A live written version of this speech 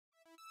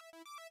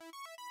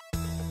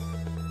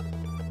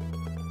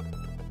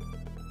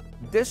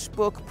This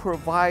book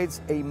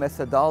provides a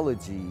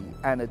methodology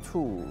and a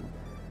tool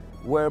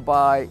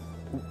whereby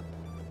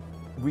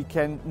we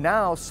can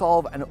now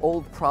solve an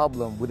old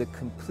problem with a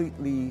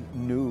completely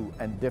new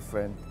and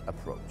different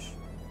approach.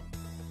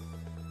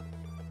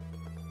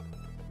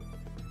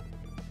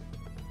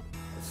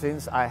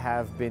 Since I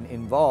have been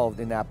involved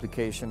in the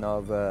application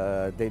of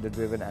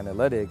data-driven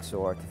analytics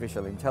or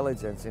artificial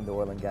intelligence in the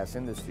oil and gas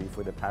industry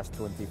for the past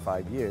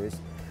 25 years,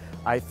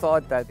 I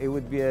thought that it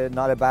would be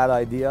not a bad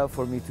idea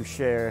for me to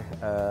share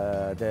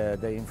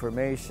the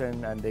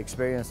information and the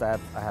experience I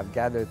have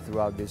gathered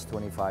throughout these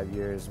 25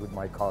 years with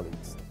my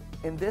colleagues.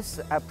 In this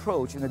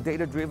approach, in a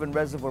data-driven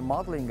reservoir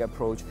modeling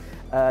approach,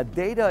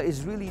 data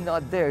is really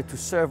not there to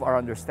serve our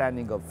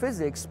understanding of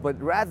physics, but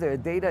rather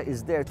data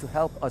is there to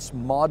help us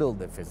model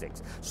the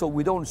physics. So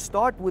we don't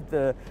start with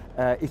the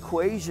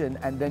equation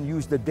and then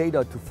use the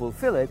data to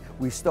fulfill it.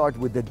 We start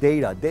with the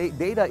data.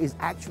 Data is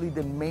actually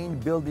the main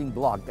building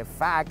block. The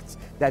facts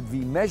that we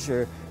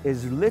measure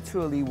is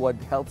literally what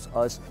helps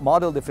us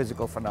model the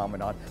physical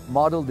phenomenon,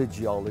 model the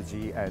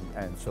geology,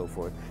 and so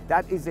forth.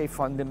 That is a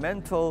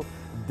fundamental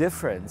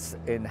difference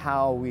in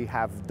how we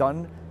have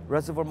done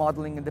reservoir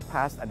modeling in the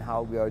past and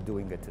how we are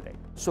doing it today.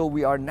 So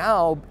we are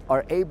now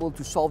able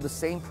to solve the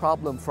same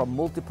problem from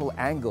multiple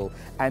angles,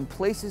 and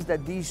places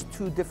that these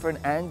two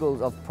different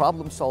angles of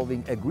problem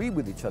solving agree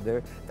with each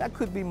other, that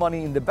could be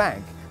money in the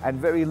bank and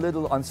very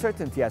little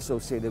uncertainty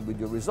associated with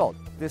your result.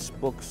 This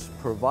book's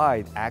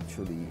provide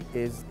actually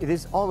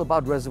is all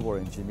about reservoir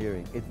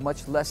engineering. It's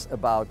much less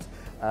about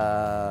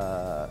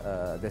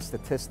the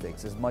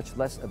statistics. It's much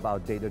less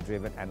about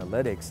data-driven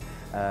analytics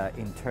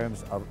in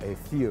terms of a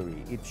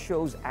theory. It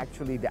shows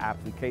actually the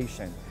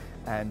application,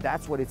 and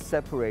that's what it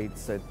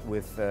separates it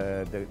with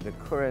the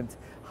current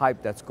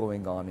hype that's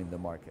going on in the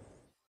market.